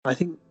I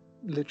think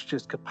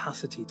literature's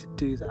capacity to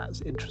do that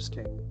is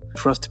interesting.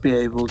 For us to be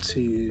able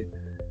to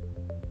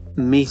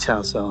meet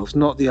ourselves,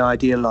 not the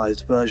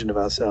idealized version of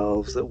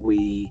ourselves that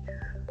we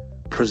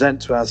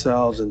present to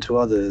ourselves and to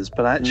others,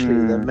 but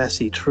actually the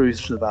messy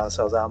truths of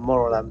ourselves, our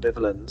moral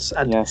ambivalence.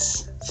 And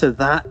yes. So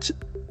that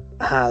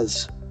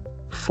has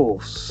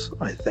force,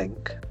 I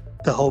think.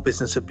 The whole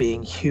business of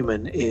being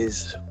human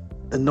is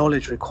the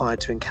knowledge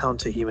required to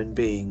encounter human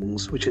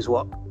beings, which is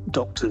what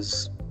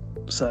doctors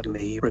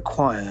certainly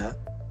require,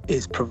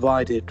 is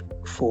provided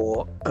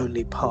for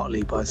only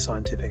partly by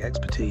scientific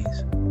expertise.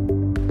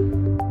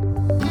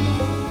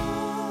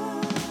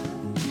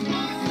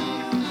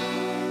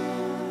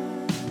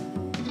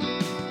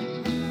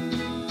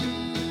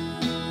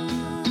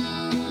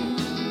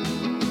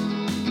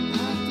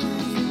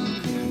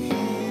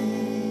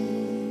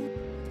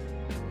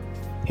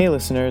 Hey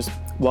listeners,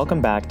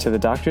 welcome back to the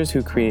Doctors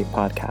Who Create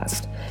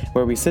podcast,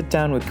 where we sit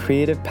down with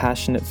creative,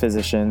 passionate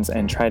physicians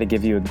and try to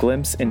give you a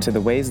glimpse into the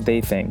ways they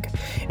think,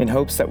 in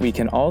hopes that we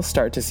can all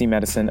start to see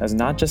medicine as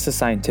not just a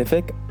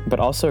scientific,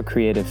 but also a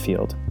creative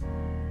field.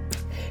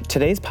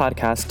 Today's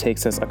podcast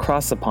takes us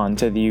across the pond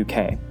to the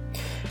UK.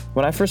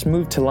 When I first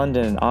moved to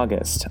London in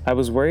August, I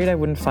was worried I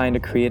wouldn't find a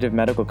creative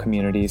medical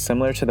community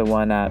similar to the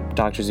one at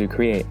Doctors Who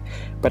Create.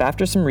 But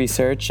after some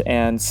research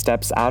and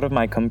steps out of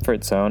my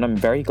comfort zone, I'm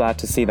very glad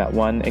to see that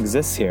one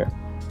exists here.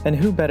 And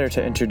who better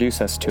to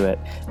introduce us to it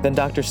than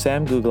Dr.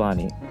 Sam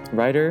Guglani,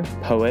 writer,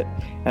 poet,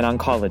 and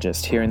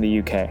oncologist here in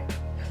the UK.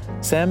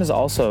 Sam is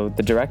also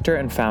the director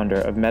and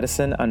founder of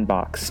Medicine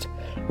Unboxed,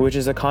 which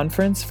is a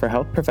conference for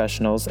health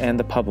professionals and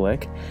the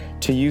public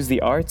to use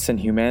the arts and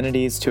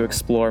humanities to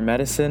explore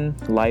medicine,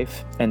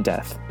 life, and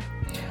death.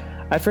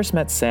 I first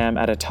met Sam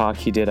at a talk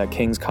he did at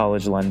King's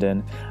College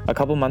London a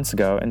couple months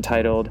ago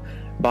entitled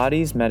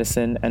Bodies,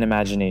 Medicine, and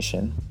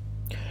Imagination.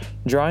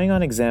 Drawing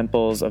on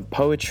examples of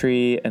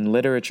poetry and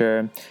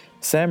literature,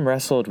 Sam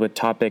wrestled with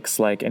topics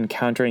like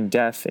encountering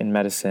death in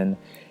medicine,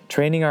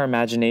 training our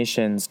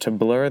imaginations to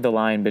blur the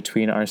line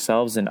between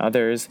ourselves and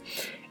others,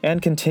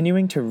 and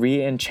continuing to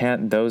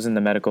re-enchant those in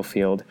the medical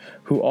field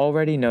who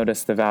already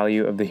noticed the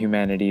value of the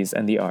humanities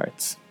and the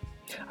arts.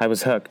 I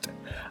was hooked.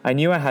 I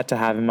knew I had to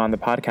have him on the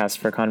podcast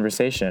for a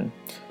conversation.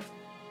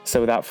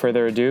 So without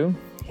further ado,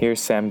 here's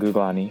Sam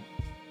Guglani.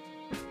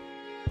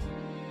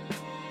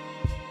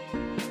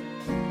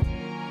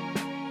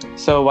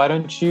 So why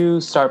don't you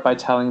start by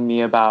telling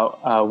me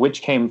about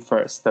which came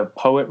first, the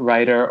poet,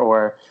 writer,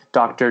 or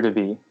doctor to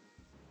be?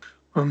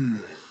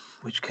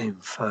 Which came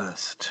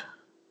first?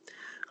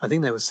 I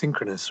think they were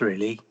synchronous,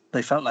 really.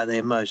 They felt like they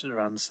emerged at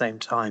around the same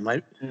time.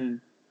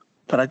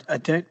 But I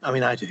don't,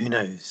 who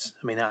knows?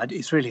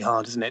 It's really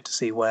hard, isn't it, to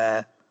see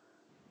where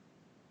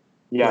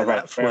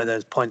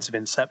those points of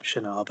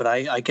inception are. But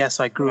I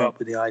guess I grew up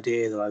with the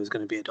idea that I was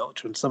going to be a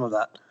doctor, and some of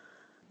that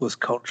was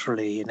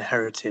culturally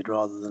inherited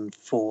rather than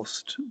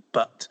forced,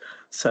 but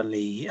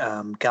certainly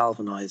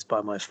galvanized by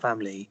my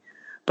family.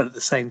 But at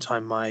the same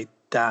time, my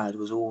dad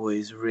was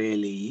always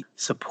really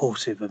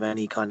supportive of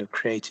any kind of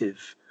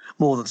creative,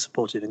 more than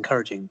supportive,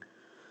 encouraging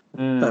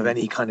of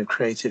any kind of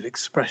creative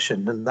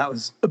expression. And that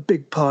was a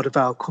big part of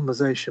our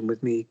conversation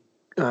with me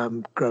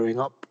growing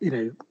up,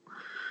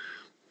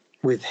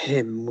 with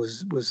him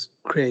was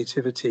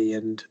creativity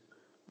and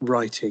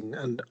writing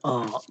and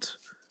art.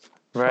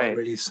 Right.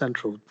 Really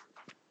central.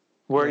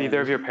 Were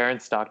either of your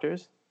parents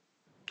doctors?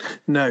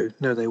 No,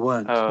 they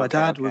weren't. My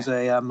dad was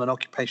an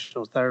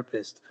occupational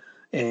therapist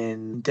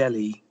in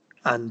Delhi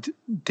and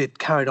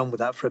carried on with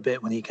that for a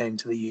bit when he came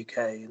to the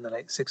UK in the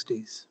late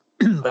 60s,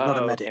 but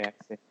not a medic. Okay,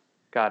 I see.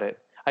 Got it.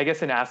 I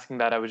guess in asking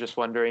that, I was just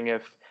wondering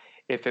if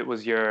it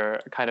was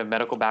your kind of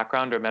medical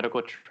background or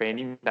medical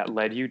training that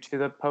led you to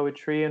the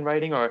poetry and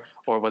writing, or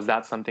was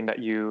that something that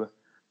you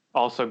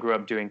also grew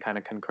up doing kind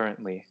of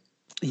concurrently?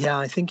 Yeah,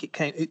 I think it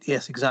came.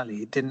 Yes,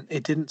 exactly. It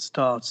didn't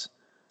start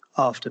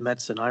after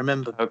medicine. I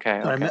remember.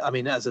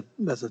 As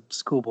a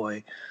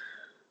schoolboy,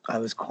 I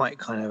was quite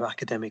kind of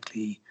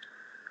academically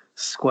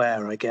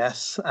square, I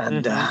guess,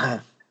 and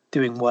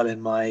doing well in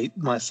my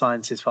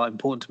sciences felt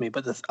important to me.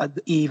 But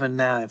even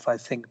now, if I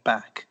think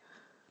back,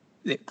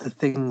 the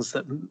things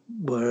that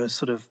were a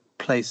sort of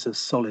place of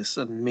solace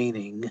and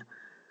meaning,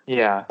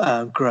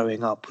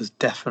 growing up, was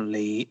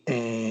definitely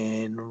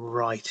in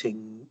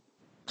writing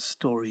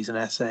stories and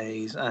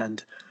essays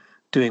and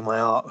doing my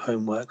art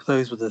homework.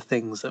 Those were the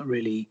things that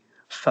really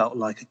felt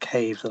like a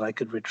cave that I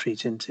could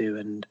retreat into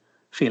and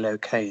feel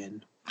okay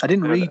in. I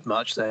didn't read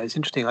much though. It's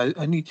interesting. I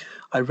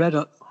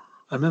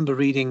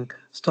remember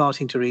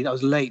starting to read. I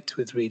was late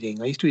with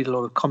reading. I used to read a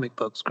lot of comic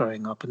books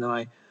growing up, and then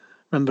I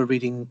remember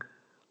reading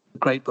a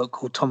great book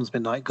called Tom's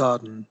Midnight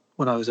Garden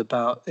when I was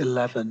about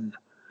 11,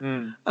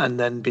 and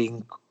then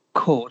being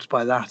caught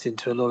by that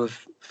into a lot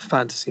of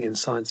fantasy and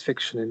science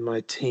fiction in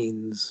my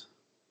teens.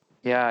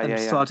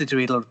 Started to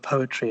read a lot of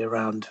poetry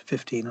around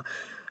 15.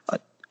 I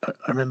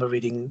remember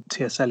reading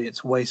T.S.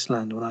 Eliot's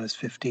Wasteland when I was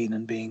 15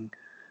 and being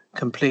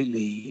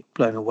completely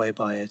blown away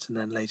by it, and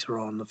then later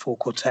on the Four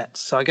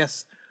Quartets. So I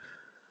guess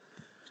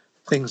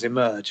things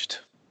emerged.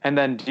 And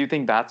then do you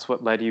think that's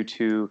what led you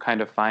to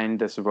kind of find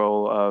this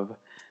role of,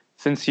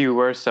 since you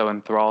were so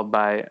enthralled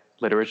by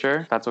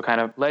literature, that's what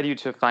kind of led you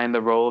to find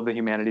the role of the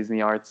humanities and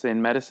the arts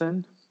in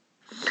medicine?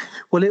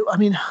 Well,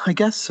 I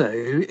guess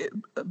so.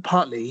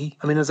 Partly,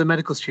 as a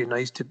medical student, I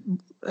used to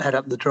head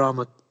up the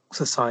drama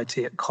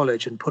society at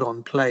college and put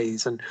on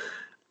plays. And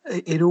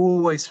it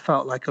always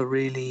felt like a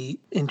really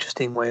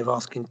interesting way of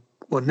asking,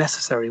 or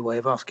necessary way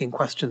of asking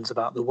questions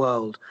about the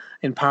world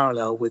in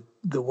parallel with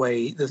the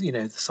way,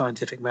 the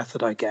scientific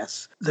method, I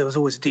guess. There was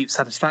always a deep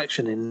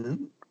satisfaction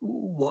in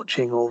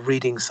watching or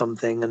reading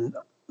something and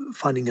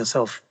finding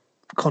yourself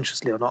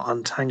consciously or not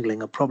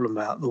untangling a problem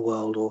about the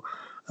world or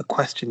a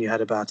question you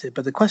had about it.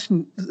 But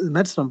the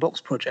Medicine on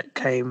Box project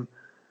came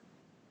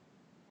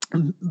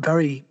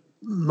very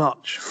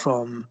much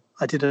from,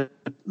 I did a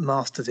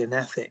master's in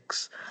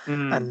ethics,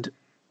 and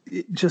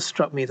it just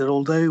struck me that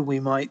although we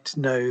might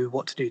know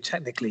what to do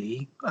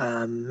technically,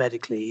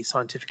 medically,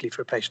 scientifically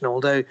for a patient,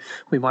 although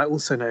we might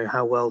also know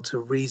how to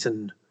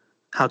reason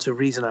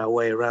our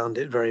way around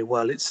it very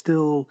well, it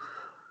still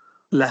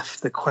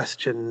left the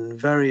question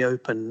very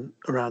open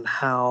around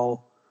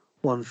how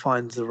one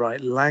finds the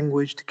right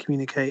language to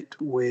communicate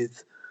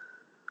with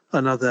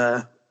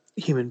another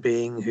human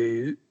being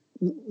who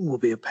will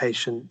be a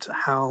patient,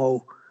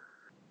 how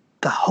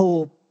the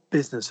whole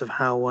business of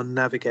how one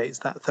navigates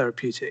that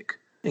therapeutic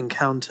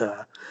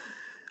encounter,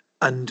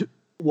 and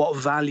what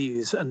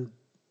values and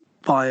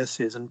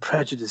biases and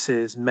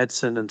prejudices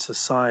medicine and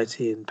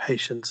society and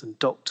patients and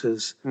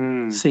doctors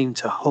seem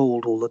to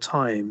hold all the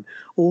time.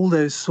 All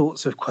those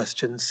sorts of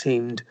questions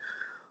seemed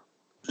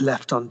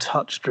left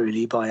untouched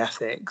really by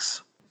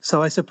ethics.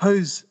 So I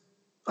suppose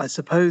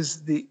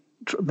the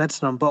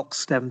Medicine on Box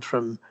stemmed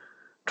from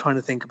trying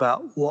to think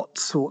about what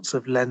sorts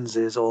of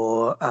lenses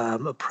or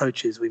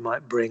approaches we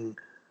might bring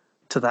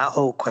to that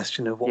whole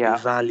question of what we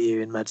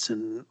value in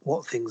medicine,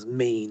 what things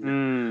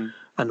mean,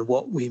 and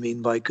what we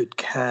mean by good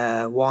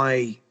care,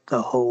 why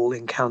the whole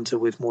encounter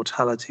with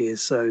mortality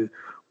is so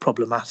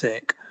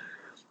problematic.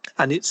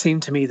 And it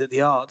seemed to me that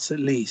the arts, at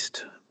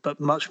least, but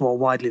much more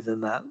widely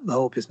than that, the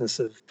whole business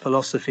of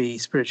philosophy,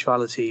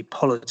 spirituality,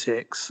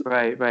 politics,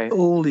 right,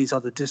 all these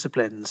other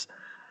disciplines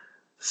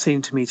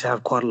seem to me to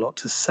have quite a lot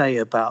to say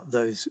about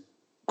those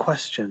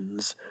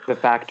questions. The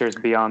factors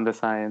beyond the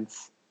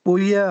science. Well,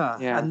 yeah.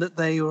 And that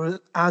they were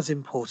as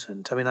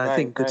important. I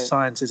think good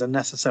science is a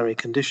necessary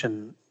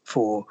condition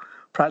for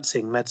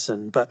practicing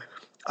medicine, but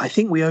I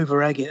think we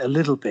over-egg it a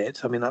little bit.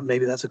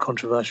 Maybe that's a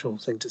controversial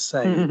thing to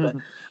say, but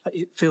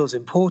it feels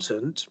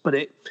important, but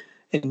it,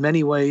 in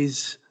many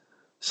ways,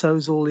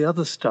 so's all the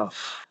other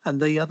stuff. And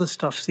the other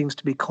stuff seems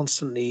to be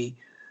constantly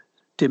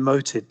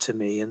demoted to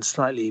me and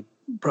slightly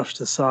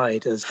brushed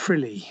aside as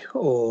frilly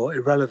or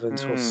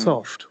irrelevant or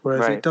soft,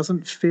 whereas it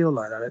doesn't feel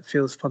like that. It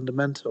feels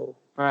fundamental.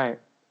 Right.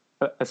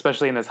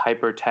 Especially in this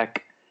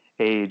hyper-tech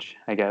age,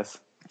 I guess.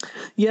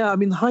 Yeah,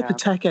 the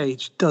hyper-tech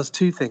age does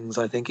two things,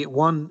 I think.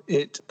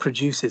 It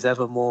produces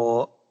ever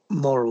more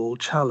moral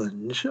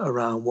challenge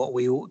around what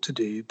we ought to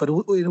do, but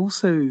it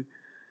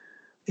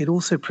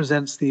also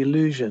presents the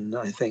illusion,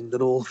 I think,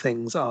 that all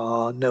things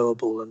are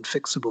knowable and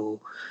fixable,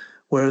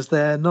 whereas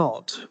they're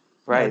not.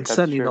 Right, and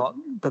certainly not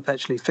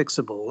perpetually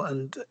fixable.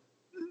 And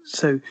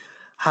so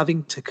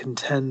having to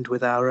contend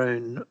with our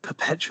own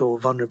perpetual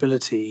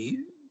vulnerability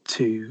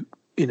to,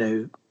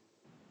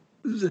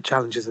 the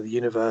challenges of the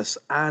universe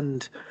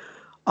and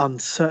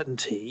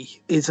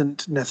uncertainty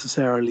isn't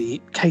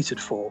necessarily catered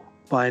for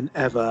by an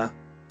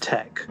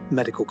ever-tech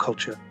medical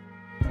culture.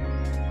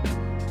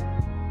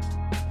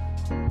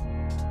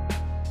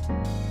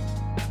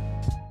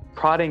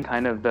 Prodding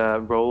kind of the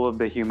role of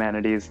the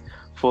humanities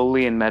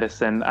fully in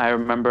medicine. I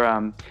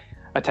remember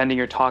attending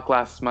your talk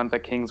last month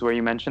at King's where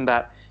you mentioned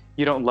that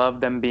you don't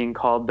love them being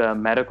called the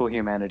medical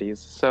humanities.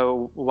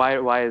 So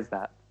why is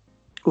that?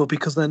 Well,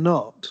 because they're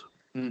not.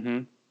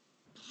 Mm-hmm.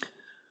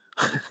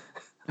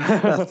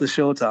 That's the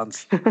short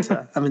answer.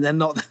 They're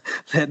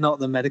not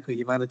the medical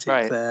humanities.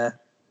 Right. They're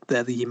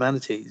the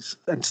humanities.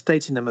 And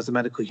stating them as the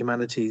medical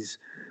humanities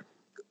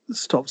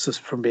stops us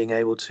from being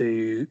able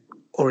to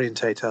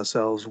orientate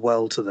ourselves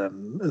well to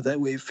them. That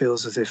it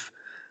feels as if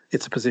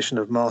it's a position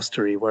of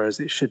mastery, whereas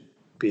it should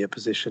be a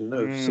position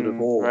of sort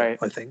of awe,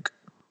 I think.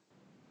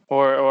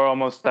 Or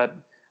almost that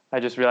I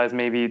just realized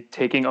maybe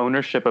taking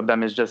ownership of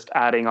them is just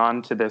adding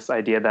on to this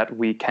idea that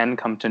we can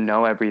come to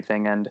know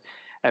everything and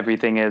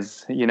everything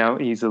is,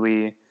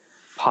 easily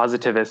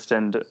positivist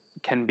and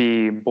can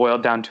be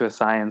boiled down to a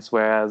science,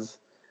 whereas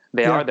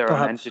they are their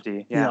own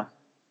entity. Yeah.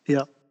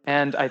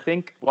 And I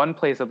think one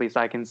place, at least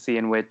I can see,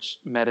 in which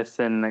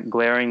medicine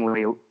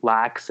glaringly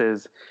lacks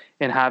is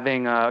in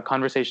having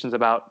conversations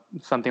about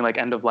something like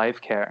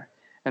end-of-life care.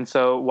 And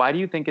so why do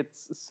you think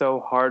it's so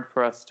hard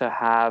for us to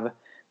have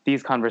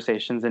these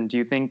conversations? And do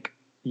you think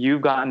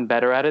you've gotten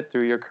better at it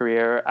through your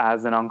career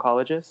as an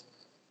oncologist?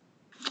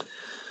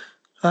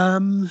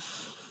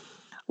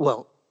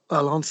 Well,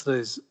 I'll answer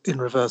those in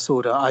reverse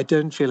order. I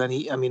don't feel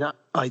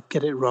I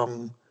get it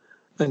wrong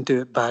and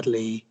do it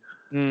badly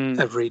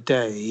every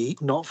day,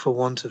 not for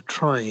want of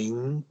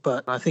trying,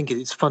 but I think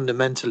it's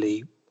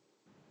fundamentally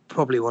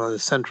probably one of the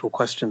central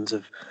questions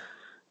of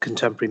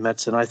contemporary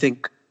medicine. I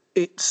think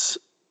it's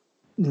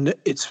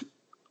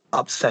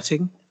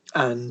upsetting,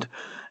 and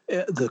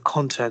the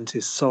content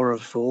is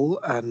sorrowful,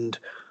 and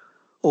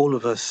all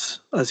of us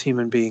as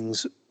human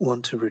beings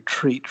want to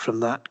retreat from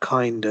that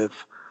kind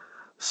of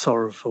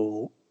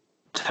sorrowful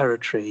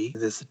territory.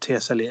 There's the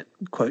T.S. Eliot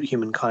quote,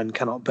 "Humankind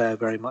cannot bear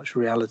very much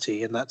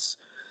reality," and that's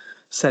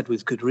said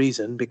with good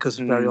reason, because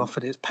very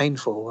often it's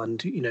painful,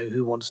 and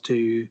who wants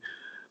to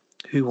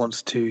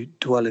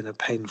dwell in a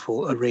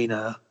painful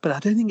arena? But I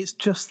don't think it's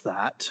just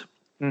that.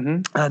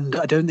 And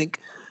I don't think,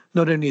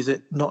 not only is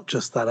it not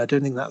just that, I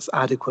don't think that's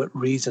adequate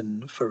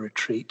reason for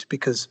retreat,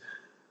 because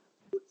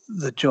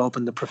the job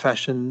and the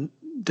profession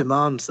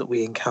demands that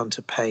we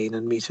encounter pain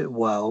and meet it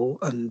well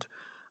and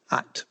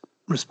act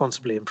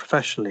responsibly and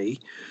professionally.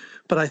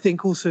 But I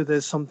think also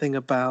there's something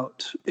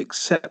about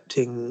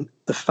accepting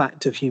the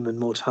fact of human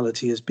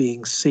mortality as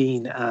being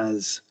seen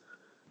as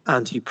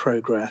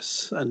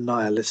anti-progress and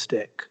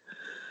nihilistic,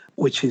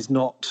 which is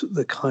not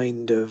the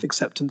kind of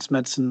acceptance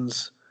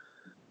medicine's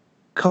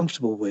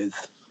comfortable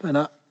with.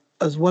 And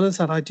as well as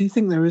that, I do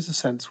think there is a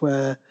sense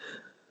where,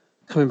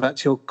 coming back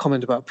to your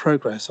comment about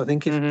progress, I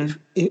think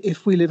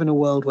if we live in a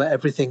world where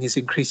everything is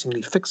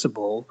increasingly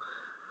fixable,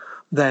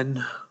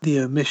 then the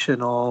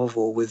omission of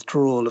or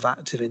withdrawal of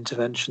active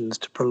interventions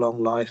to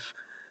prolong life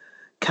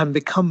can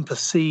become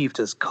perceived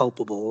as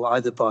culpable,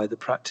 either by the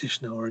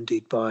practitioner or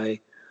indeed by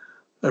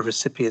a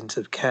recipient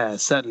of care,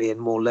 certainly in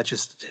more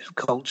legislative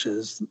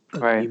cultures.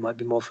 Right. You might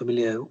be more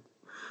familiar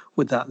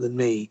with that than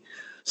me.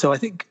 So I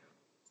think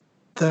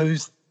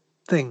those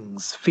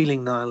things,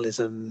 feeling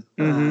nihilism,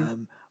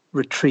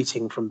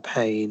 retreating from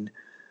pain,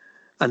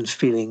 and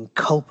feeling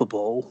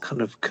culpable, kind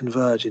of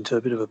converge into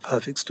a bit of a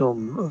perfect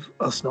storm of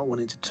us not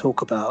wanting to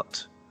talk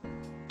about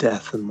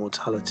death and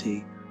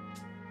mortality.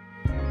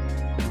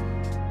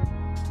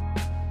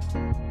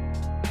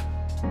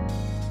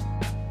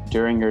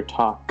 During your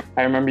talk,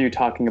 I remember you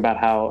talking about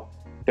how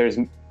there's,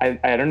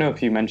 I don't know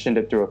if you mentioned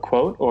it through a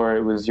quote or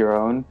it was your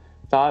own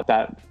thought,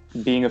 that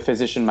being a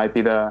physician might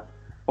be the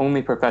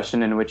only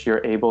profession in which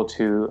you're able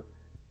to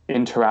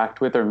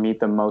interact with or meet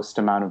the most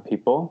amount of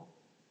people.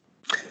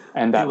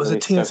 And that it was really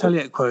a T.S.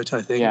 Eliot quote,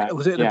 I think. Yeah,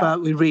 was it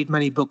about we read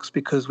many books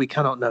because we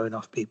cannot know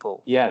enough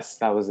people? Yes,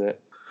 that was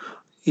it.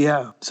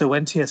 Yeah. So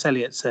when T.S.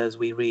 Eliot says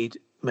we read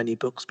many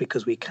books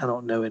because we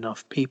cannot know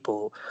enough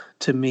people,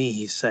 to me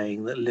he's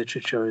saying that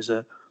literature is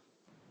a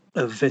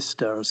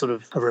vista, a sort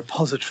of a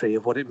repository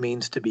of what it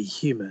means to be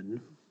human,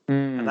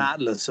 an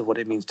atlas of what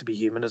it means to be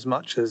human, as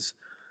much as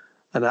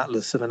an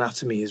atlas of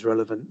anatomy is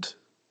relevant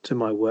to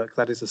my work.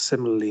 That is a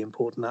similarly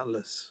important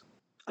atlas.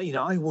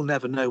 I will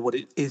never know what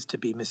it is to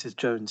be Mrs.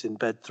 Jones in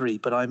bed 3,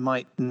 but I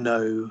might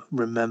know,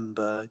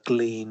 remember,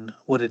 glean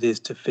what it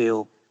is to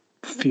feel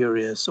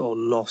furious or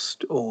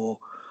lost or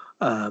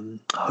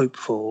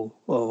hopeful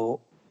or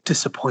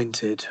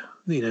disappointed.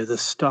 The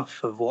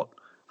stuff of what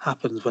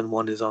happens when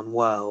one is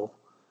unwell.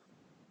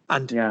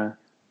 And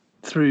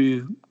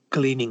through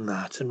gleaning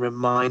that and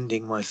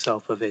reminding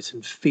myself of it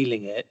and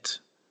feeling it,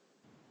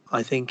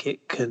 I think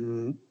it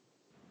can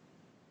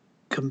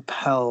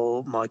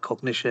compel my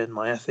cognition,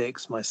 my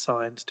ethics, my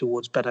science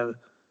towards better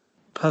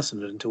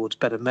personhood and towards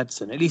better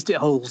medicine. At least it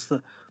holds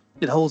the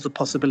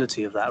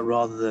possibility of that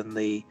rather than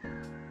the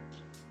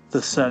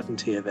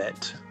certainty of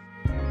it.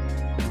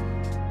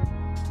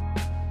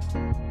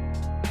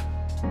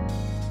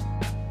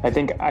 I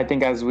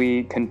think as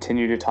we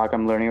continue to talk,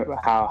 I'm learning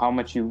how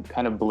much you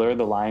kind of blur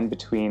the line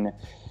between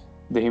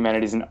the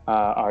humanities and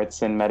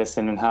arts and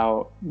medicine, and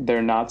how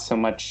they're not so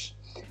much.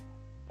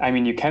 I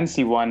mean, you can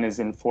see one as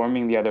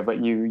informing the other,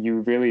 but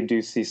you really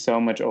do see so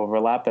much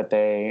overlap that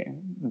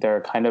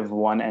they're kind of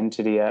one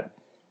entity at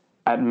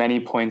many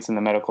points in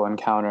the medical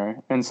encounter.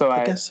 And so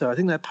I guess so. I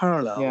think they're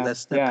parallel.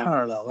 They're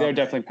parallel. They're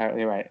definitely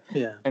parallel, right.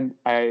 Yeah. And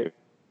it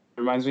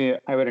reminds me,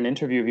 I read an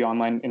interview of you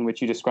online in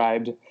which you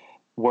described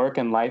work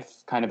and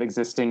life kind of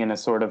existing in a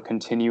sort of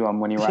continuum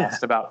when you were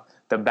asked about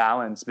the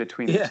balance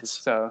between the two.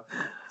 So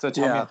tell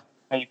me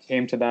how you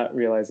came to that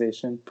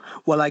realization.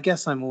 Well, I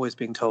guess I'm always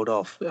being told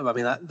off. I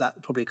mean,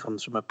 that probably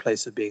comes from a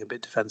place of being a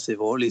bit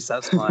defensive, or at least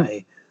that's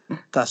my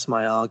that's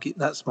my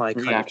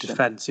kind of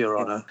defense, Your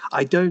Honor.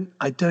 I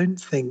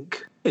don't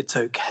think it's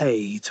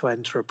okay to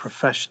enter a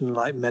profession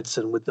like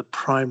medicine with the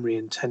primary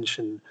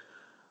intention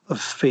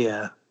of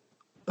fear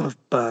of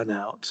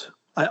burnout,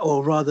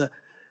 or rather,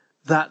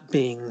 that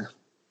being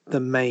the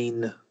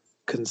main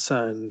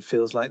concern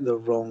feels like the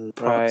wrong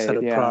set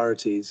of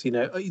priorities.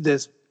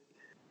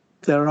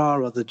 There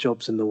are other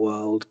jobs in the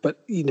world,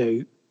 but,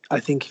 I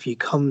think if you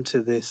come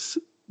to this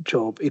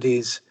job, it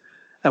is,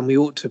 and we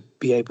ought to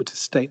be able to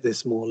state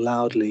this more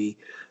loudly,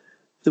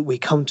 that we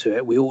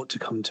ought to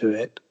come to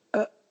it.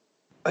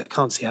 I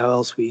can't see how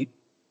else we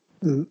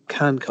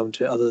can come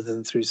to it other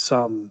than through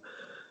some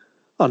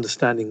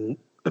understanding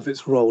of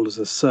its role as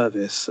a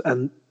service.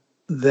 And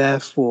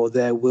therefore,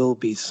 there will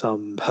be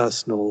some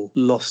personal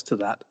loss to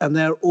that. And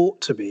there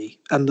ought to be.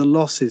 And the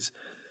loss is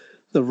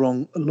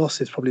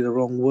probably the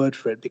wrong word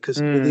for it,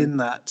 because within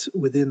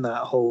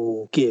that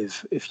whole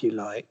give, if you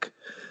like,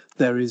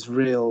 there is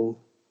real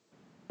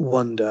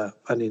wonder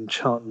and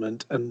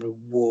enchantment and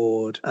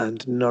reward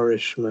and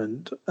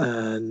nourishment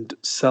and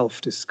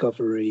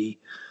self-discovery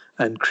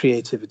and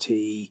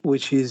creativity,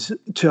 which is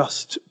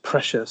just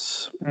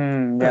precious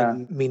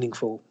and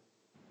meaningful.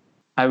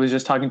 I was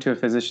just talking to a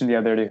physician the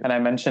other day, and I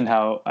mentioned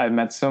how I've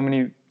met so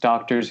many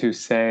doctors who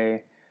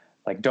say,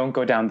 like, don't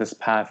go down this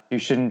path, you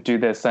shouldn't do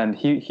this. And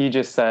he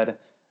just said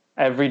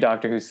every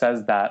doctor who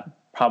says that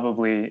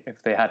probably,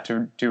 if they had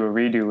to do a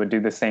redo, would do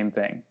the same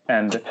thing.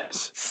 And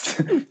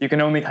you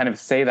can only kind of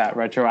say that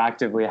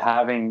retroactively,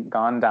 having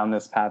gone down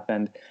this path,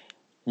 and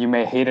you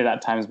may hate it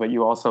at times, but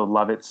you also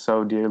love it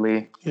so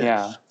dearly. Yes.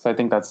 Yeah. So I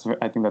think that's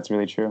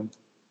really true.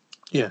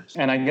 Yes.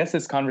 And I guess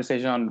this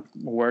conversation on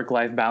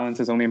work-life balance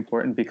is only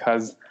important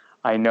because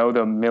I know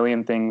the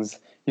million things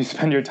you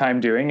spend your time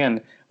doing,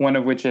 and one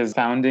of which is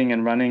founding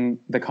and running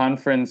the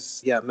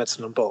conference. Yeah,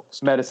 Medicine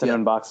Unboxed. Medicine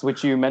Unboxed,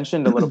 which you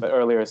mentioned a little bit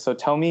earlier. So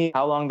tell me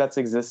how long that's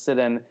existed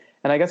and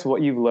I guess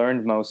what you've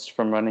learned most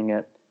from running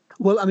it.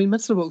 Well, I mean,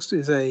 Medicine Unboxed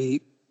is a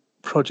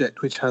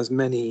project which has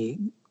many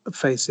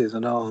faces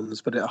and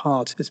arms, but at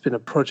heart it's been a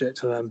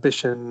project, an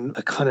ambition,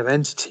 a kind of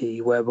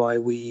entity whereby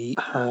we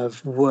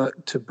have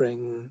worked to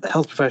bring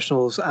health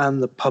professionals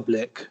and the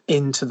public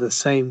into the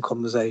same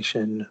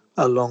conversation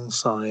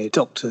alongside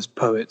doctors,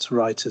 poets,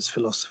 writers,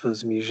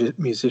 philosophers,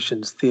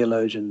 musicians,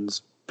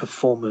 theologians,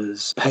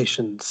 performers,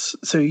 patients.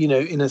 So, you know,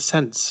 in a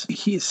sense,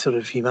 it's sort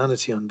of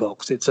Humanity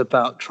Unboxed. It's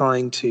about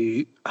trying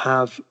to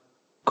have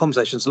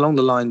conversations along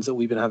the lines that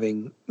we've been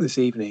having this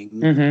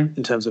evening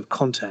in terms of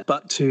content,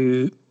 but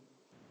to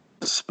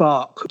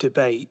spark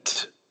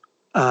debate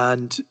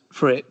and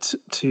for it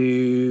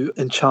to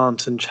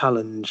enchant and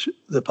challenge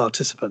the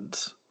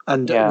participants.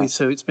 And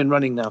so it's been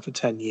running now for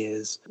 10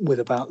 years with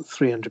about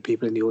 300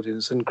 people in the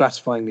audience, and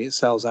gratifyingly it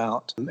sells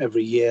out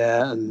every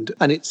year, and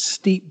it's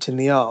steeped in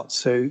the arts.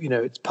 So, you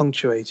know, it's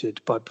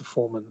punctuated by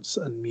performance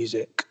and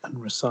music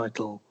and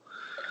recital.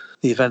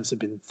 The events have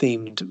been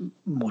themed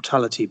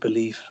mortality,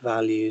 belief,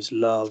 values,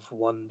 love,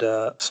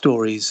 wonder,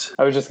 stories.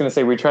 I was just going to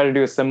say, we try to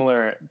do a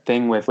similar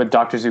thing with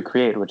Doctors Who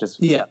Create, which is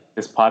what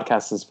this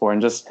podcast is for.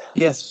 And just,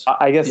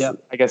 I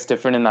guess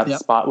different in that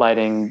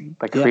spotlighting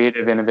like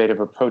creative, innovative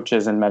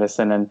approaches in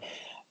medicine.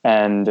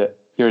 And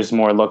yours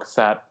more looks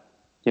at,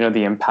 you know,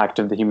 the impact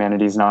of the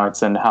humanities and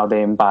arts and how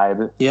they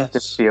imbibe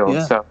this field.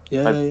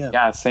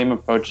 Same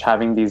approach.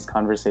 Having these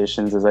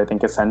conversations is, I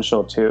think,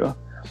 essential to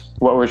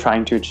what we're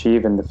trying to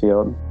achieve in the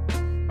field.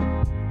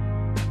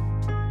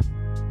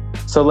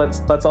 So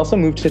let's also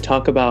move to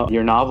talk about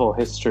your novel,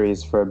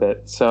 Histories, for a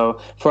bit.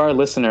 So for our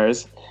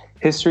listeners,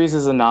 Histories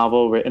is a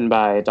novel written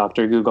by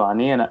Dr.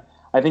 Gughani, and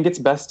I think it's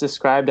best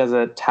described as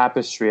a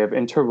tapestry of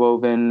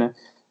interwoven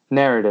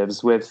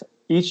narratives, with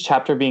each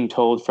chapter being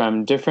told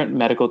from different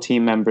medical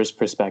team members'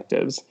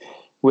 perspectives,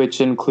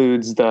 which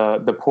includes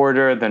the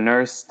porter, the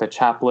nurse, the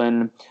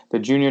chaplain, the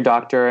junior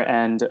doctor,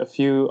 and a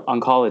few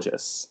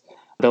oncologists.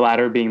 The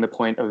latter being the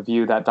point of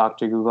view that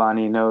Dr.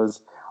 Gughani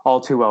knows all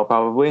too well,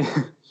 probably.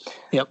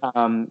 Yep.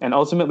 And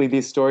ultimately,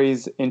 these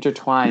stories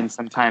intertwine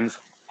sometimes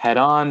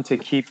head-on to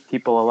keep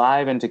people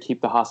alive and to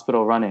keep the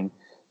hospital running.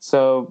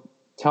 So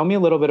tell me a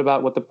little bit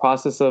about what the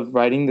process of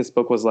writing this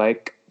book was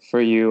like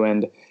for you,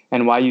 and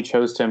why you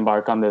chose to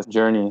embark on this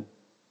journey.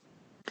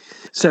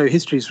 So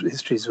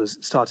Histories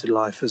started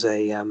life as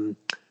a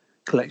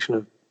collection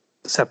of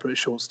separate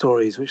short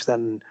stories, which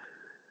then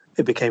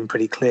it became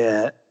pretty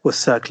clear were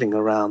circling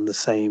around the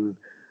same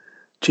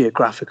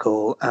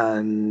geographical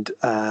and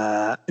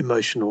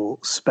emotional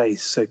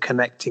space. So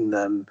connecting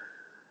them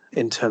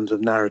in terms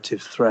of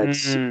narrative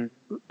threads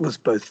was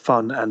both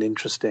fun and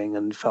interesting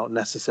and felt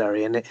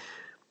necessary. And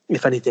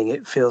if anything,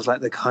 it feels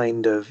like the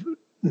kind of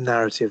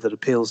narrative that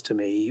appeals to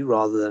me,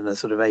 rather than a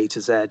sort of A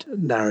to Z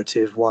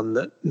narrative, one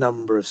that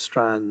number of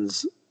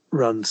strands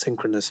run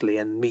synchronously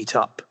and meet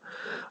up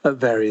at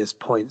various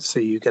points. So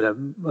you get a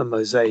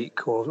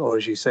mosaic, or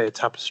as you say, a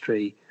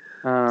tapestry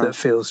that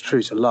feels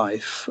true to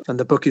life. And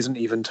the book isn't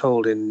even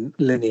told in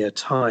linear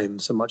time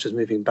so much as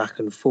moving back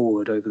and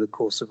forward over the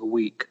course of a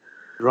week.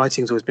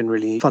 Writing's always been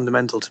really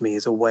fundamental to me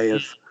as a way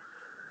of,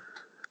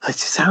 it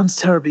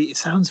sounds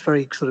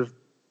very sort of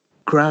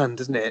grand,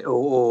 isn't it?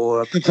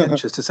 Or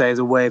pretentious to say, as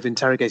a way of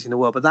interrogating the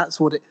world. But that's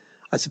what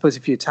I suppose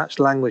if you attach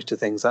language to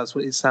things, that's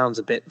what it sounds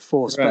a bit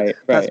forced. But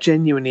that's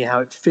genuinely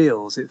how it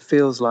feels. It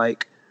feels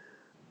like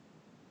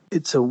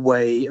it's a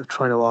way of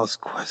trying to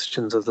ask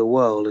questions of the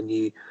world, and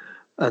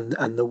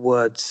the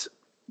words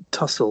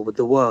tussle with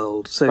the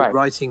world. So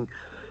writing.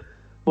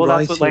 Well,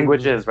 that's what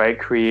language is, right?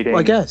 Creating.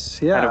 I guess,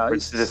 to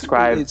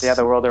describe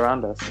the world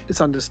around us.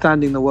 It's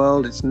understanding the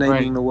world. It's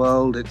naming the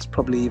world. It's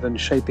probably even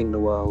shaping the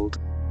world.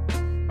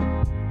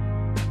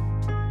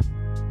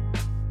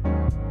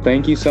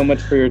 Thank you so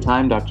much for your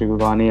time, Dr.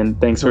 Gughani, and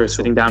thanks for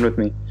sitting down with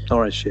me. All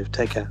right, Shiv.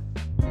 Take care.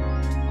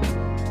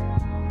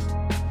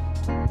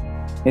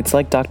 It's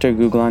like Dr.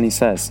 Gughani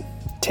says,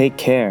 take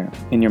care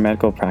in your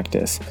medical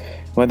practice,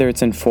 whether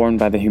it's informed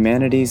by the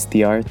humanities,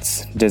 the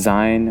arts,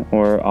 design,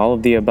 or all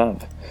of the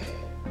above.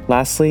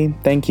 Lastly,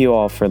 thank you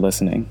all for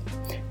listening.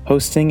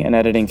 Hosting and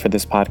editing for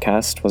this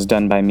podcast was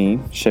done by me,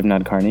 Shiv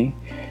Nadkarni.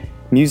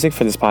 Music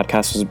for this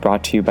podcast was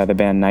brought to you by the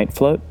band Night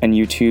Float and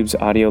YouTube's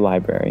audio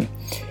library.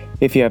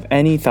 If you have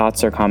any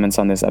thoughts or comments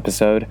on this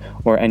episode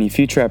or any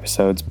future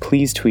episodes,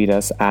 please tweet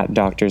us at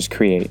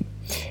DoctorsCreate.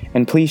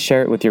 And please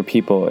share it with your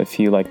people if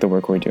you like the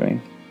work we're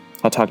doing.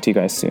 I'll talk to you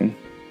guys soon.